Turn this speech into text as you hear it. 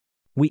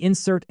We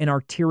insert an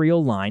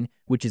arterial line,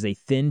 which is a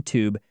thin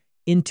tube,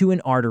 into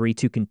an artery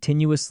to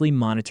continuously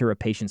monitor a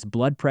patient's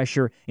blood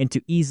pressure and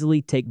to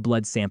easily take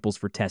blood samples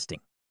for testing.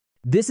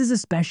 This is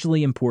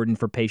especially important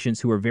for patients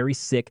who are very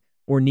sick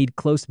or need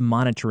close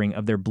monitoring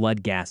of their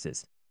blood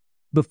gases.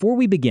 Before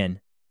we begin,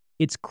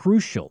 it's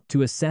crucial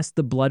to assess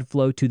the blood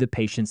flow to the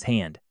patient's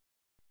hand.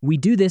 We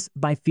do this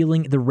by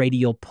feeling the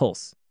radial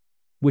pulse,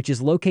 which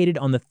is located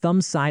on the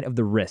thumb side of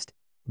the wrist,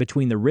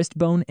 between the wrist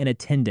bone and a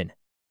tendon.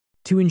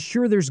 To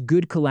ensure there's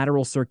good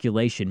collateral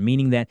circulation,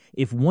 meaning that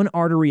if one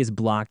artery is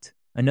blocked,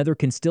 another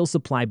can still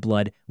supply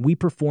blood, we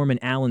perform an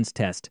Allen's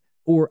test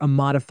or a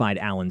modified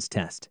Allen's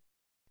test.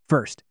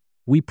 First,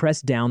 we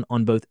press down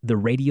on both the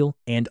radial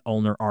and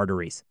ulnar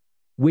arteries,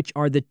 which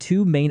are the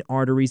two main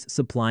arteries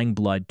supplying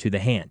blood to the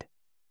hand.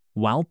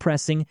 While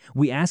pressing,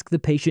 we ask the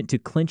patient to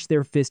clench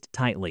their fist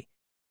tightly.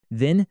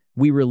 Then,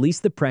 we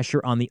release the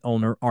pressure on the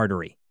ulnar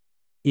artery.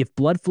 If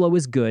blood flow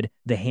is good,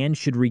 the hand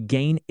should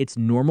regain its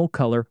normal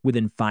color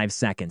within 5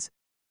 seconds.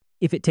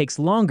 If it takes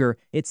longer,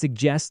 it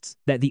suggests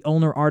that the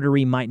ulnar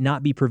artery might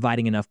not be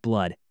providing enough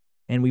blood,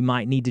 and we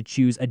might need to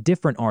choose a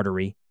different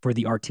artery for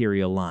the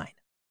arterial line.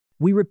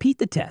 We repeat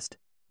the test,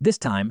 this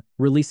time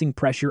releasing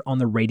pressure on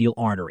the radial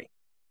artery,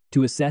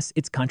 to assess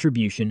its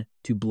contribution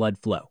to blood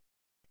flow.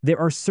 There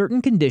are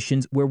certain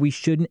conditions where we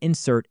shouldn't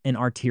insert an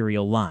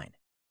arterial line.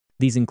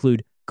 These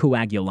include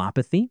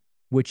coagulopathy,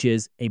 which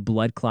is a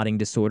blood clotting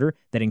disorder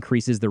that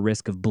increases the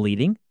risk of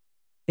bleeding,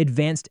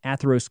 advanced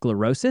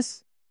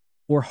atherosclerosis,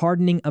 or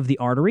hardening of the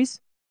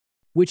arteries,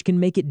 which can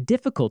make it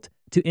difficult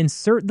to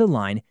insert the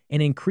line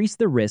and increase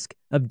the risk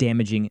of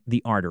damaging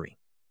the artery.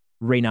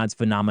 Raynaud's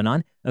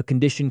phenomenon, a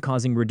condition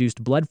causing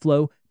reduced blood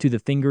flow to the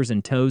fingers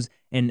and toes,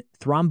 and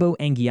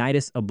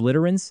thromboangiitis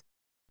obliterans,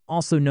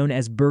 also known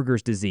as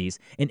Berger's disease,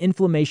 an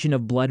inflammation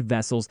of blood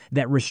vessels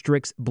that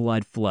restricts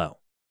blood flow.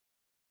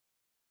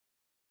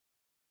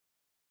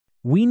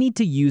 We need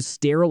to use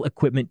sterile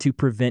equipment to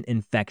prevent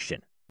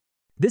infection.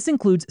 This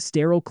includes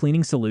sterile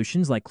cleaning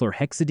solutions like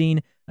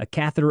chlorhexidine, a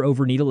catheter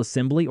over needle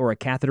assembly or a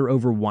catheter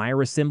over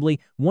wire assembly,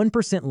 1%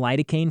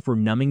 lidocaine for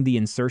numbing the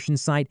insertion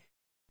site,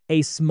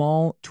 a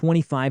small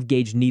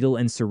 25-gauge needle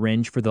and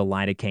syringe for the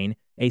lidocaine,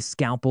 a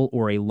scalpel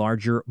or a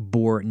larger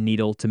bore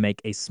needle to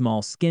make a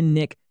small skin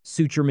nick,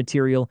 suture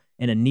material,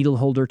 and a needle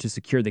holder to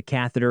secure the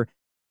catheter,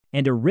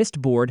 and a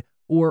wrist board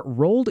or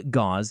rolled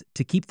gauze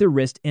to keep the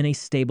wrist in a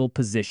stable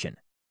position.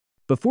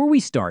 Before we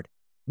start,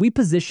 we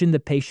position the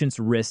patient's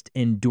wrist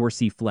in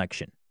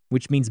dorsiflexion,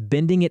 which means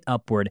bending it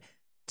upward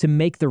to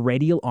make the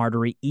radial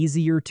artery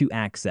easier to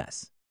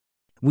access.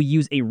 We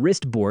use a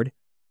wrist board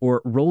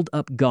or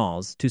rolled-up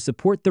gauze to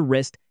support the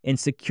wrist and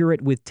secure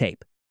it with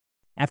tape.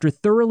 After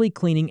thoroughly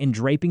cleaning and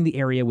draping the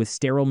area with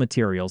sterile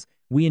materials,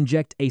 we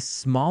inject a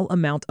small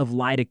amount of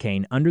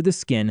lidocaine under the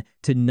skin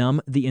to numb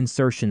the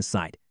insertion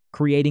site,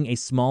 creating a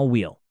small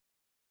wheal.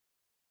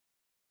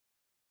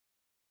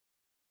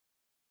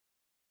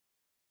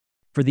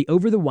 For the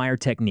over-the-wire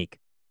technique,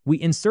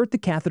 we insert the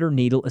catheter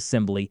needle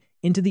assembly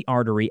into the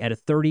artery at a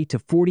 30 to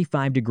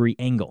 45 degree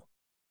angle.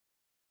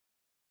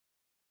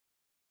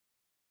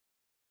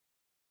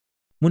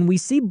 When we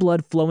see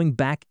blood flowing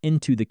back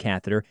into the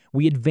catheter,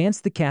 we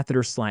advance the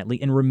catheter slightly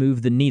and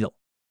remove the needle.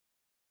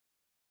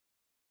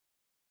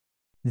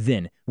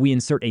 Then, we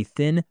insert a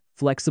thin,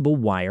 flexible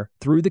wire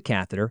through the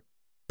catheter,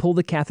 pull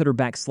the catheter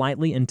back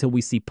slightly until we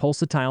see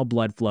pulsatile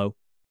blood flow,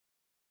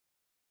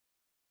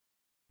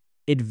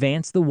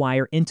 advance the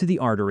wire into the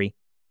artery,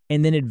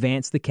 and then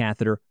advance the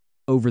catheter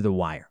over the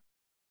wire.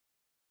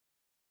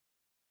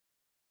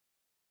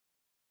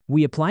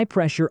 We apply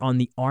pressure on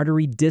the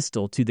artery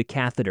distal to the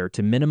catheter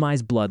to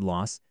minimize blood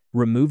loss,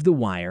 remove the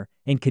wire,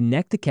 and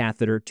connect the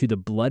catheter to the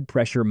blood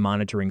pressure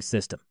monitoring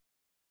system.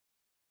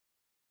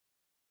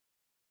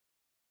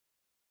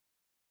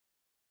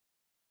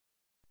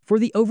 For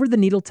the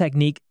over-the-needle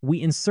technique,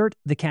 we insert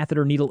the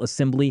catheter needle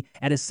assembly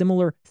at a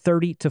similar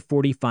 30 to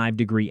 45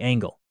 degree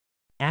angle.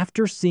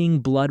 After seeing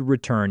blood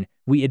return,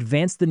 we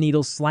advance the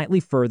needle slightly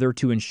further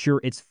to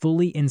ensure it's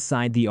fully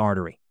inside the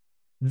artery.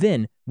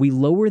 Then, we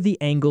lower the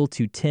angle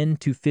to 10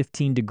 to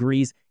 15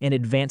 degrees and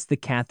advance the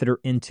catheter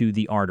into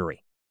the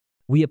artery.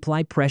 We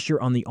apply pressure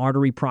on the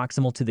artery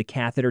proximal to the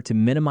catheter to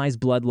minimize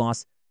blood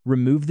loss,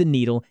 remove the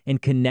needle,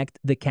 and connect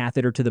the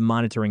catheter to the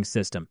monitoring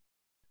system.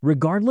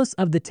 Regardless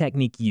of the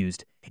technique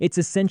used, it's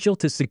essential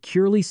to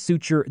securely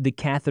suture the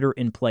catheter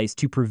in place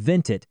to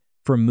prevent it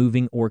from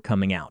moving or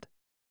coming out.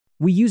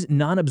 We use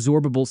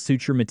non-absorbable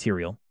suture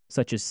material,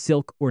 such as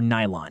silk or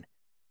nylon,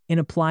 and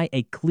apply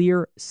a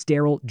clear,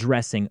 sterile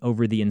dressing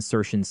over the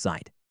insertion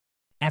site.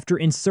 After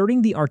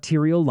inserting the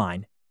arterial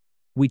line,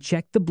 we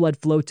check the blood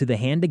flow to the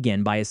hand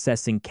again by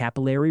assessing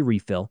capillary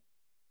refill,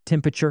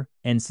 temperature,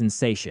 and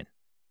sensation.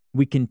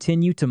 We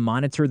continue to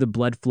monitor the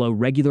blood flow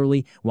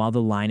regularly while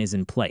the line is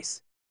in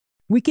place.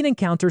 We can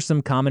encounter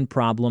some common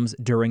problems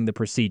during the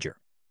procedure.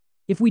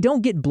 If we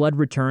don't get blood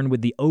return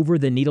with the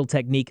over-the-needle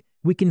technique,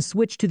 we can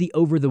switch to the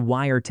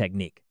over-the-wire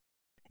technique.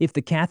 If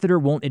the catheter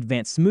won't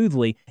advance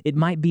smoothly, it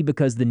might be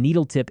because the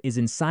needle tip is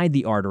inside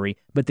the artery,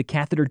 but the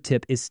catheter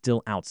tip is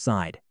still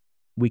outside.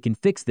 We can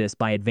fix this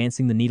by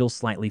advancing the needle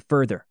slightly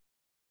further.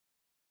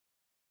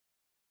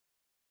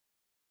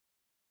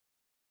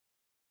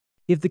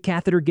 If the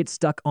catheter gets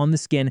stuck on the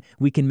skin,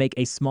 we can make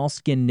a small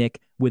skin nick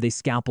with a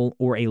scalpel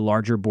or a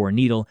larger bore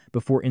needle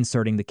before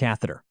inserting the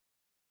catheter.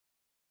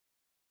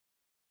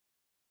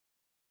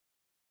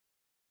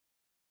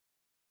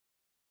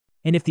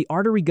 And if the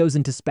artery goes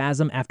into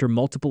spasm after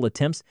multiple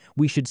attempts,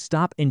 we should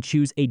stop and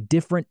choose a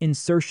different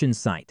insertion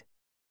site.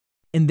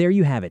 And there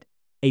you have it,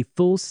 a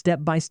full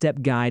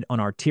step-by-step guide on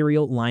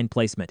arterial line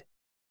placement.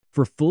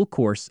 For full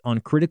course on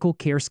critical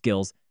care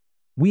skills,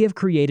 we have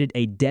created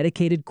a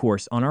dedicated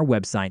course on our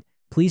website.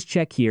 Please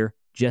check here,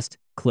 just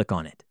click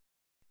on it.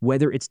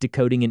 Whether it's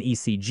decoding an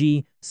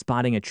ECG,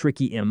 spotting a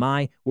tricky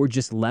MI, or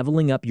just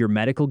leveling up your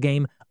medical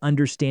game,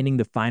 understanding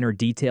the finer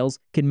details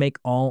can make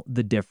all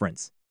the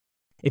difference.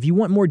 If you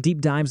want more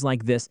deep dives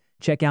like this,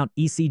 check out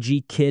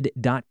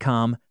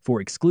ecgkid.com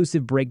for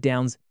exclusive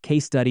breakdowns,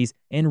 case studies,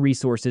 and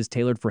resources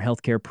tailored for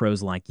healthcare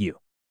pros like you.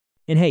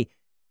 And hey,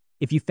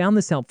 if you found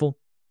this helpful,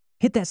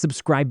 hit that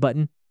subscribe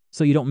button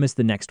so you don't miss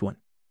the next one.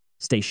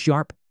 Stay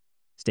sharp,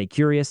 stay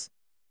curious,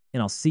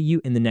 and I'll see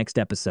you in the next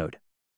episode.